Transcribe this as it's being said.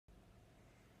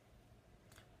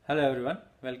Hello everyone,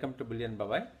 welcome to Billion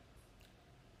Babai.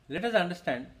 Let us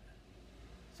understand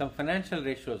some financial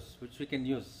ratios which we can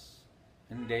use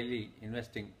in daily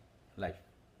investing life.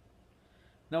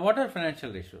 Now, what are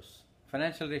financial ratios?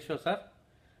 Financial ratios are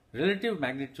relative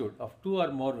magnitude of two or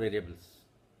more variables,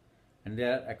 and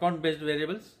there are account based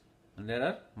variables and there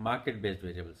are market based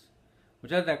variables.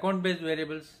 Which are the account based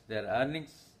variables? They are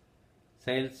earnings,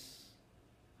 sales,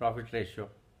 profit ratio.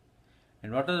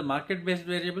 And what are the market based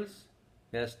variables?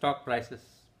 They are stock prices,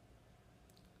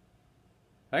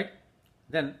 right?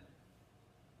 Then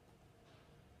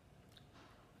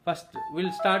first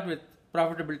we'll start with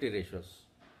profitability ratios.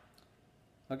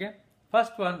 Okay,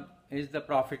 first one is the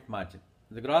profit margin,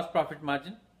 the gross profit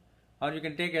margin, or you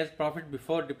can take as profit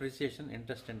before depreciation,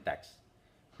 interest and tax.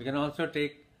 You can also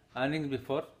take earnings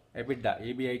before EBITDA,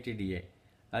 EBITDA,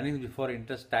 earnings before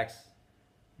interest, tax,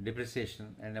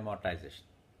 depreciation and amortization.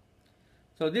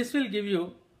 So this will give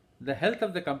you the health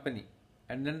of the company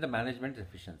and then the management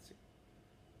efficiency.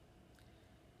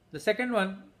 The second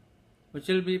one, which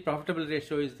will be profitable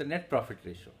ratio, is the net profit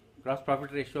ratio. Gross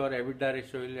profit ratio or EBITDA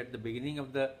ratio will be at the beginning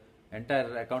of the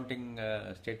entire accounting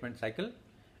statement cycle,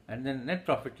 and then net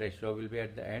profit ratio will be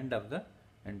at the end of the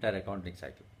entire accounting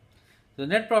cycle. So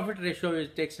net profit ratio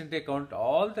takes into account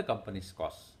all the company's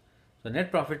costs. So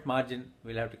net profit margin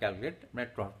we'll have to calculate.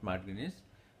 Net profit margin is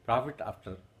profit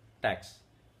after tax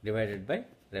divided by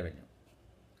revenue.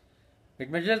 It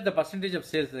measures the percentage of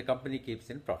sales the company keeps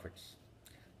in profits.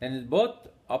 Then is both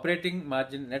operating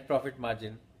margin, net profit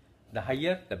margin, the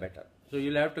higher the better. So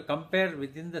you'll have to compare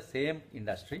within the same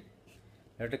industry.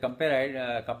 You have to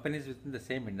compare companies within the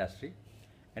same industry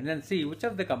and then see which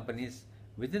of the companies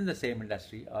within the same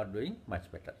industry are doing much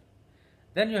better.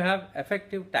 Then you have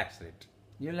effective tax rate.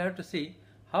 You'll have to see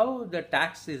how the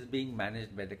tax is being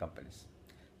managed by the companies.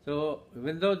 So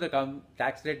even though the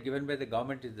tax rate given by the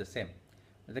government is the same,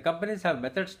 the companies have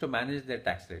methods to manage their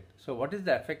tax rate. So what is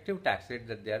the effective tax rate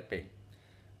that they are paying?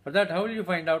 For that, how will you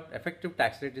find out? Effective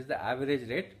tax rate is the average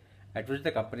rate at which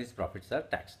the company's profits are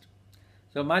taxed.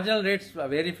 So marginal rates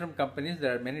vary from companies.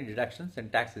 There are many deductions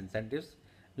and tax incentives.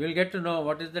 You will get to know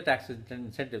what is the tax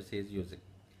incentives he is using.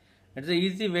 It's an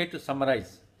easy way to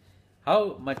summarize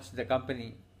how much the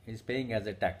company is paying as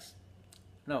a tax.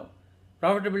 Now,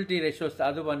 profitability ratios, the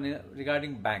other one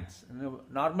regarding banks.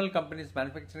 Normal companies,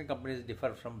 manufacturing companies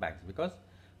differ from banks because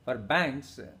for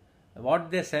banks, what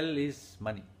they sell is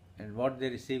money and what they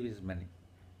receive is money,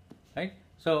 right?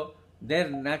 So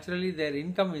naturally their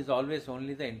income is always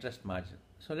only the interest margin.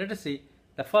 So let us see,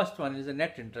 the first one is the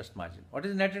net interest margin. What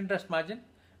is net interest margin?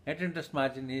 Net interest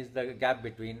margin is the gap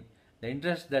between the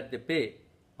interest that they pay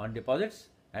on deposits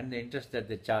and the interest that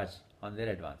they charge on their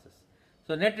advances.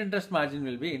 So net interest margin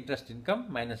will be interest income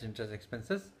minus interest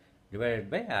expenses divided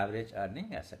by average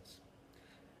earning assets.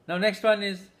 Now next one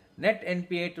is net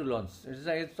NPA to loans.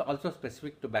 It's also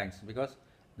specific to banks because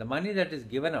the money that is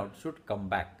given out should come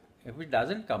back. If it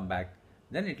doesn't come back,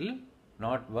 then it will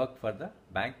not work for the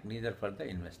bank, neither for the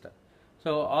investor.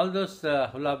 So all those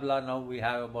hula blah now we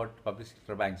have about public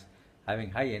sector banks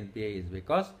having high NPA is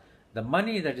because the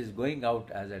money that is going out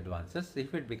as advances,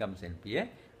 if it becomes NPA,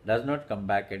 does not come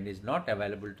back and is not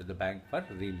available to the bank for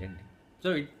re-lending.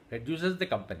 So it reduces the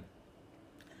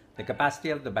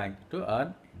capacity of the bank to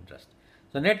earn interest.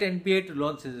 So net NPA to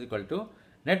loans is equal to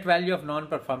net value of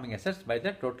non-performing assets by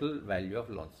the total value of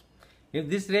loans. If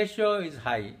this ratio is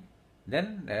high,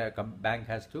 then bank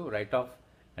has to write off,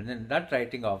 and then that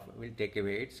writing off will take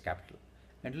away its capital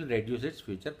and will reduce its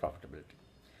future profitability.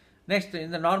 Next,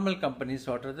 in the normal companies,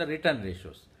 what are the return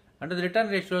ratios? Under the return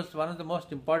ratios, one of the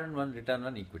most important one, return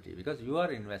on equity, because you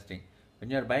are investing. When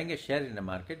you are buying a share in the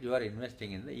market, you are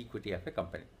investing in the equity of a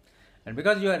company. And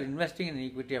because you are investing in the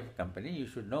equity of a company, you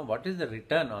should know what is the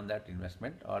return on that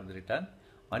investment or the return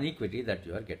on equity that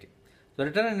you are getting. So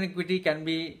return on equity can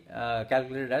be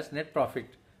calculated as net profit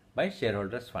by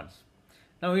shareholders' funds.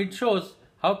 Now it shows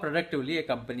how productively a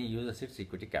company uses its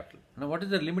equity capital. Now what is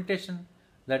the limitation?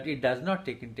 That it does not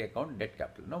take into account debt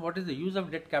capital. Now what is the use of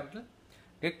debt capital?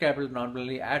 Debt capital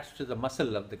normally adds to the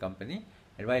muscle of the company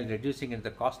and while reducing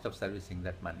the cost of servicing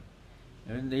that money.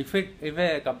 And if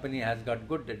a company has got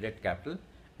good debt capital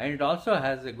and it also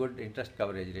has a good interest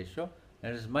coverage ratio,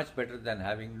 then it is much better than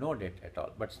having no debt at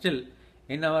all. But still,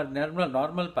 in our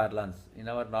normal parlance, in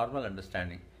our normal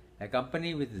understanding, a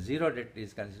company with zero debt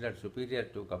is considered superior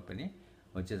to a company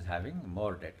which is having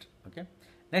more debt. Okay.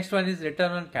 Next one is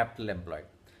return on capital employed.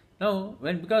 Now,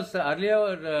 because the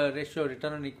earlier ratio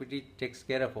return on equity takes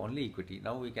care of only equity,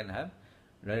 now we can have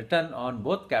return on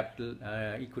both capital,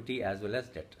 equity as well as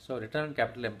debt. So return on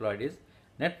capital employed is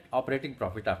net operating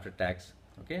profit after tax,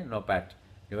 okay, no PAT,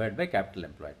 divided by capital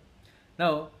employed.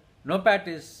 Now, NOPAT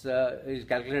is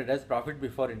calculated as profit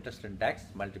before interest and tax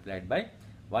multiplied by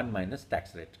 1 minus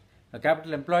tax rate. Now,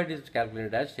 capital employed is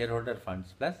calculated as shareholder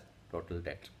funds plus total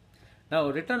debt. Now,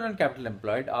 return on capital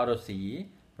employed ROCE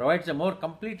provides a more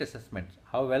complete assessment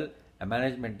how well a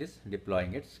management is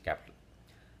deploying its capital.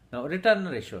 Now, return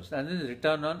ratios, and this is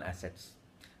return on assets.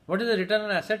 What is the return on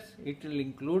assets? It will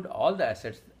include all the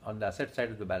assets on the asset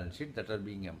side of the balance sheet that are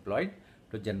being employed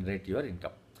to generate your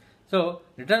income. So,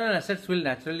 return on assets will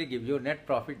naturally give you net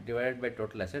profit divided by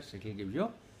total assets. It will give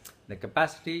you the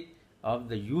capacity of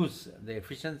the use, the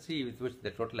efficiency with which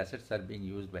the total assets are being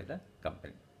used by the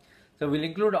company. So, we will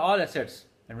include all assets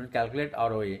and we will calculate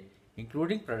ROA,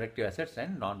 including productive assets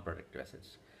and non-productive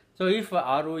assets. So, if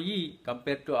ROE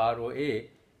compared to ROA,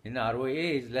 in ROA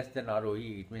is less than ROE,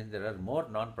 it means there are more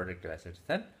non-productive assets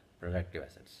than productive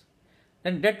assets.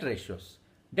 Then debt ratios.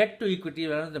 Debt to equity is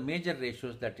one of the major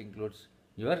ratios that includes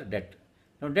your debt.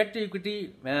 Now, debt to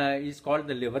equity is called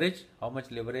the leverage, how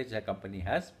much leverage a company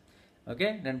has.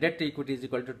 Okay, then debt to equity is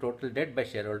equal to total debt by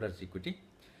shareholders' equity.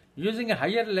 Using a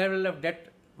higher level of debt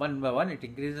one by one, it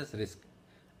increases risk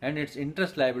and its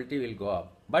interest liability will go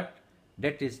up. But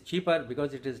debt is cheaper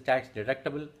because it is tax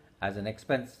deductible. As an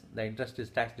expense, the interest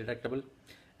is tax deductible,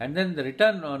 and then the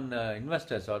return on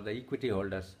investors or the equity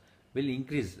holders will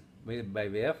increase by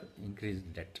way of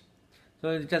increased debt.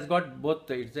 So it has got both,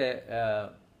 it's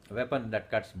a weapon that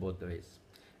cuts both ways.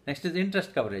 Next is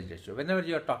interest coverage ratio. Whenever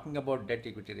you are talking about debt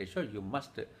equity ratio, you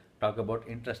must talk about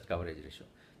interest coverage ratio.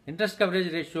 Interest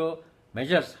coverage ratio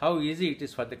measures how easy it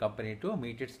is for the company to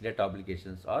meet its debt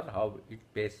obligations or how it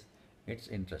pays its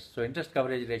interest. So interest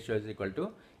coverage ratio is equal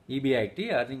to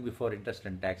EBIT, earning before interest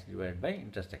and tax, divided by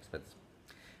interest expense.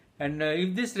 And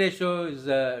if this ratio is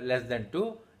less than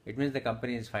 2, it means the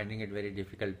company is finding it very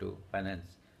difficult to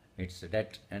finance its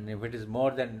debt. And if it is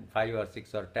more than 5 or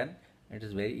 6 or 10, it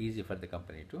is very easy for the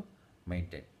company to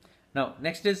maintain. Now,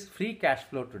 next is free cash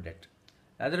flow to debt.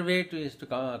 The other way is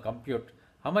to compute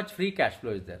how much free cash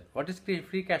flow is there. What is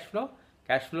free cash flow?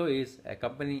 Cash flow is a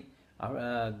company,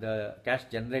 the cash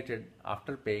generated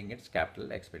after paying its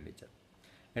capital expenditure.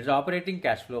 It is operating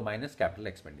cash flow minus capital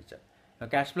expenditure. Now,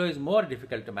 cash flow is more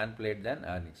difficult to manipulate than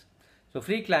earnings. So,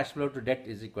 free cash flow to debt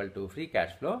is equal to free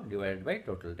cash flow divided by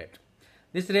total debt.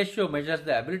 This ratio measures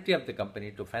the ability of the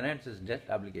company to finance its debt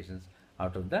obligations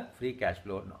out of the free cash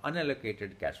flow,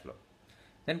 unallocated cash flow.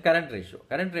 Then current ratio.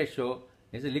 Current ratio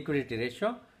is a liquidity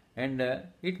ratio, and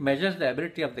it measures the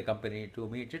ability of the company to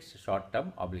meet its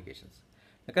short-term obligations.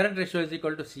 The current ratio is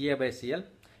equal to CA by CL.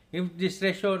 If this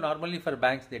ratio, normally for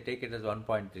banks they take it as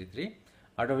 1.33,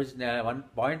 out of which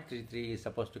 1.33 is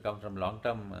supposed to come from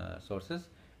long-term sources,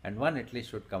 and 1 at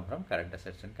least should come from current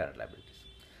assets and current liabilities.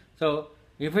 So,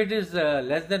 if it is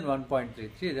less than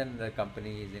 1.33, then the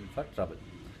company is in for trouble.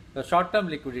 So, short-term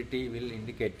liquidity will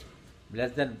indicate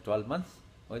less than 12 months.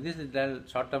 This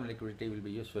short-term liquidity will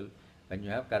be useful when you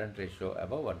have current ratio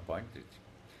above 1.33.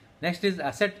 Next is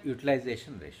asset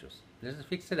utilization ratios. This is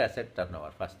fixed asset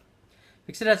turnover first.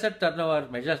 Fixed asset turnover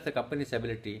measures the company's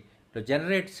ability to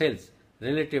generate sales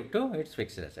relative to its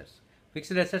fixed assets.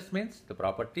 Fixed assets means the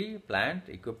property, plant,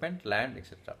 equipment, land,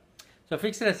 etc. So,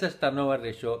 fixed assets turnover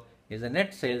ratio is the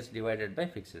net sales divided by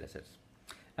fixed assets.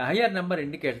 A higher number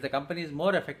indicates the company is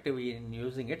more effective in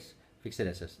using its fixed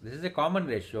assets. This is a common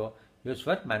ratio used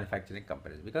for manufacturing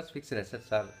companies because fixed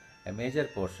assets are a major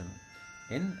portion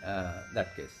in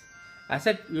that case.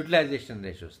 Asset utilization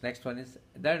ratios. Next one is,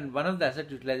 then one of the asset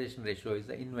utilization ratio is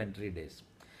the inventory days.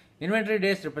 Inventory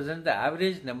days represent the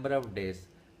average number of days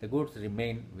the goods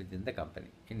remain within the company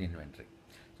in inventory.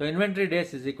 So, inventory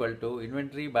days is equal to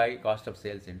inventory by cost of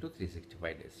sales into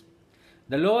 365 days.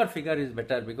 The lower figure is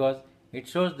better because it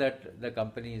shows that the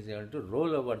company is able to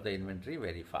roll over the inventory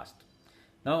very fast.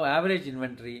 Now, average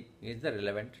inventory is the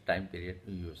relevant time period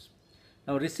to use.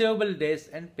 Now, receivable days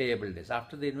and payable days.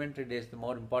 After the inventory days, the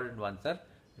more important ones are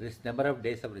number of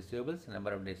days of receivables,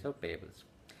 number of days of payables.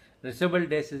 Receivable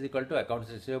days is equal to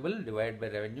accounts receivable divided by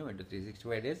revenue into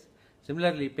 365 days.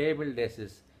 Similarly, payable days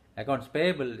is accounts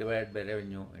payable divided by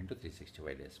revenue into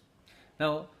 365 days.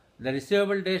 Now, the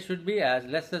receivable days should be as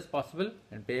less as possible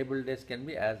and payable days can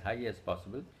be as high as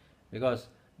possible, because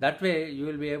that way you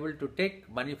will be able to take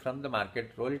money from the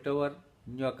market, roll it over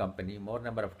in your company more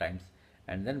number of times,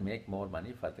 and then make more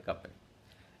money for the company.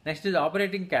 Next is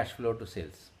operating cash flow to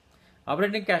sales.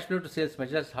 Operating cash flow to sales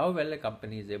measures how well a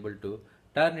company is able to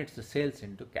turn its sales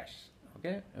into cash.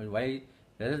 Okay, why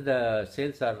whether the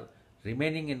sales are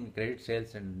remaining in credit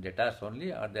sales and debtors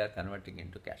only, or they are converting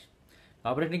into cash.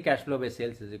 Operating cash flow by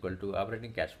sales is equal to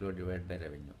operating cash flow divided by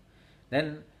revenue.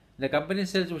 Then the company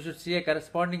sales, we should see a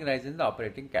corresponding rise in the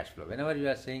operating cash flow. Whenever you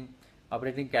are saying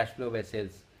operating cash flow by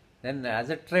sales, then as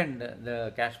a trend,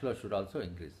 the cash flow should also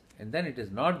increase. And then it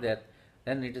is not there,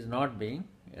 then it is not being,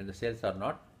 the sales are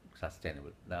not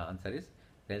sustainable. The answer is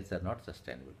sales are not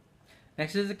sustainable.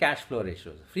 Next is the cash flow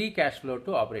ratios. Free cash flow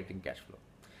to operating cash flow.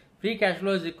 Free cash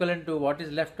flow is equivalent to what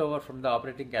is left over from the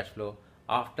operating cash flow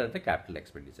after the capital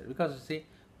expenditure. Because you see,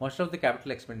 most of the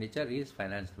capital expenditure is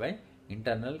financed by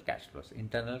internal cash flows,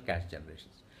 internal cash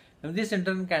generations. Now this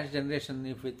internal cash generation,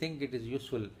 if we think it is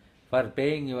useful for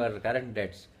paying your current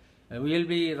debts, we will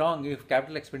be wrong if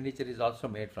capital expenditure is also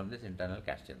made from this internal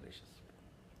cash generations.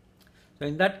 So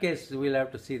in that case, we will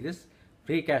have to see this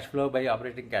free cash flow by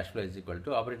operating cash flow is equal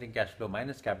to operating cash flow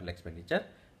minus capital expenditure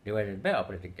divided by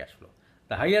operating cash flow.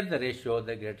 The higher the ratio,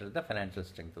 the greater the financial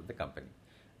strength of the company.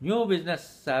 New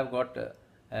business have got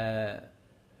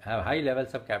have high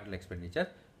levels of capital expenditure,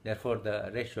 therefore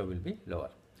the ratio will be lower.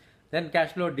 Then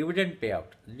cash flow dividend payout.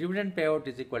 Dividend payout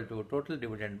is equal to total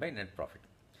dividend by net profit.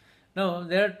 Now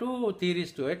there are two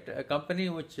theories to it. A company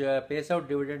which pays out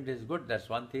dividend is good, that's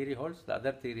one theory holds. The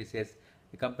other theory says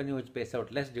the company which pays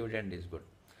out less dividend is good.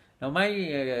 Now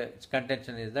my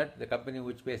contention is that the company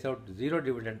which pays out zero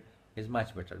dividend is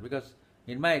much better, because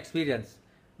in my experience,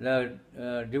 the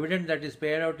dividend that is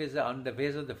paid out is on the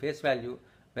base of the face value,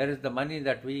 whereas the money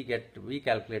that we get, we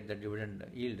calculate the dividend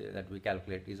yield that we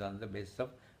calculate is on the basis of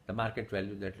the market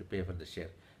value that you pay for the share.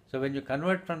 So when you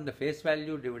convert from the face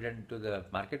value dividend to the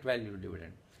market value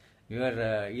dividend,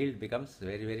 your yield becomes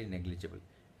very, very negligible,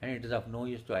 and it is of no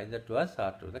use to either to us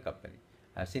or to the company.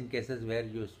 I have seen cases where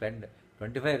you spend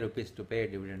 25 rupees to pay a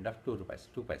dividend of 2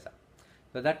 paisa.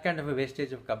 So that kind of a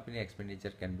wastage of company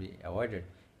expenditure can be avoided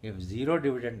if zero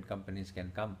dividend companies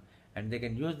can come and they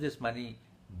can use this money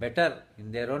better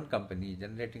in their own company,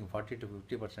 generating 40 to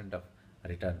 50% of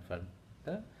return for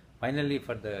the finally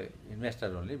for the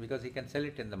investor only, because he can sell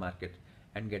it in the market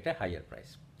and get a higher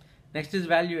price. Next is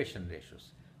valuation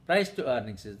ratios. Price to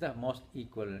earnings is the most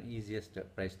equal and easiest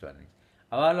price to earnings.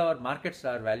 All our markets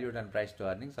are valued on price to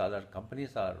earnings, all our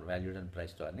companies are valued on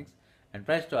price to earnings, and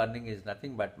price to earning is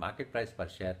nothing but market price per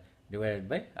share divided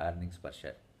by earnings per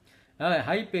share. Now a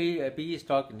high PE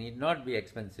stock need not be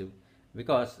expensive,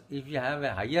 because if you have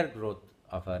a higher growth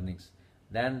of earnings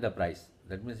than the price,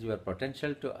 that means your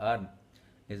potential to earn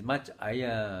is much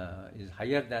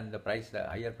higher, than the price,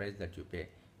 higher price that you pay,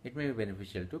 it may be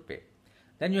beneficial to pay.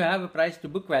 Then you have a price to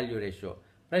book value ratio.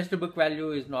 Price to book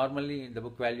value is normally, the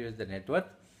book value is the net worth,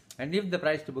 and if the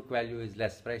price to book value is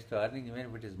less, price to earning even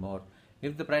if it is more,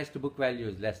 if the price to book value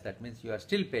is less, that means you are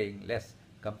still paying less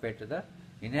compared to the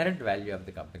inherent value of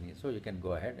the company, so you can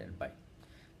go ahead and buy.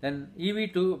 Then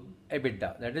EV to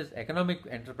EBITDA, that is economic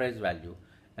enterprise value,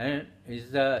 and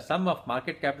is the sum of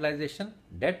market capitalization,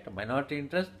 debt, minority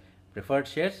interest, preferred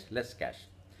shares less cash.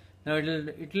 Now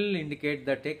it will indicate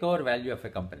the takeover value of a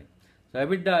company. So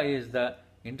EBITDA is the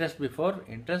interest before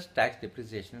interest, tax,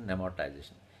 depreciation and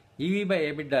amortization. EV by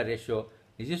EBITDA ratio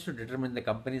is used to determine the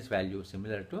company's value,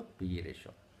 similar to PE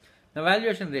ratio. Now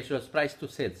valuation ratio is price to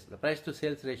sales. The price to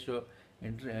sales ratio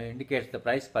indicates the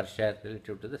price per share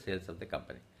relative to the sales of the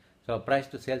company. So price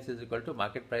to sales is equal to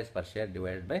market price per share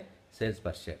divided by sales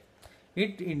per share.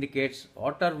 It indicates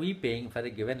what are we paying for a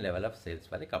given level of sales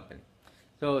for the company.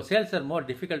 So sales are more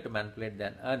difficult to manipulate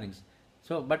than earnings.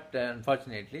 So, but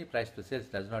unfortunately, price to sales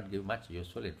does not give much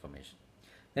useful information.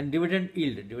 Then dividend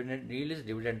yield. Dividend yield is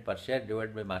dividend per share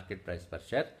divided by market price per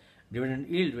share. Dividend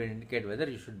yield will indicate whether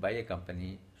you should buy a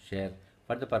company share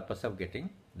for the purpose of getting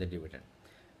the dividend.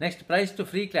 Next, price to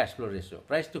free cash flow ratio.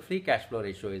 Price to free cash flow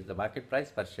ratio is the market price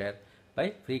per share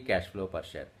by free cash flow per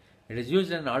share. It is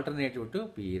used as an alternative to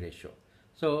PE ratio.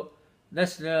 So,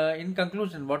 thus, in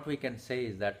conclusion, what we can say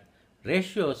is that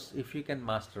ratios, if you can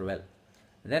master well,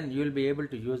 then you will be able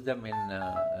to use them in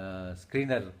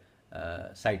screener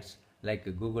sites like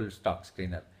Google Stock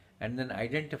Screener, and then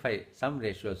identify some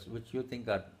ratios which you think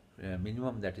are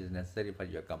minimum that is necessary for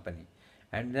your company,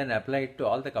 and then apply it to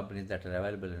all the companies that are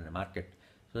available in the market,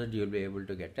 so that you will be able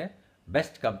to get a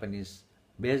best companies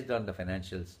based on the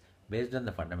financials, based on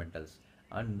the fundamentals,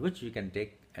 on which you can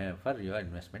take for your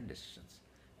investment decisions.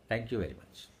 Thank you very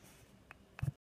much.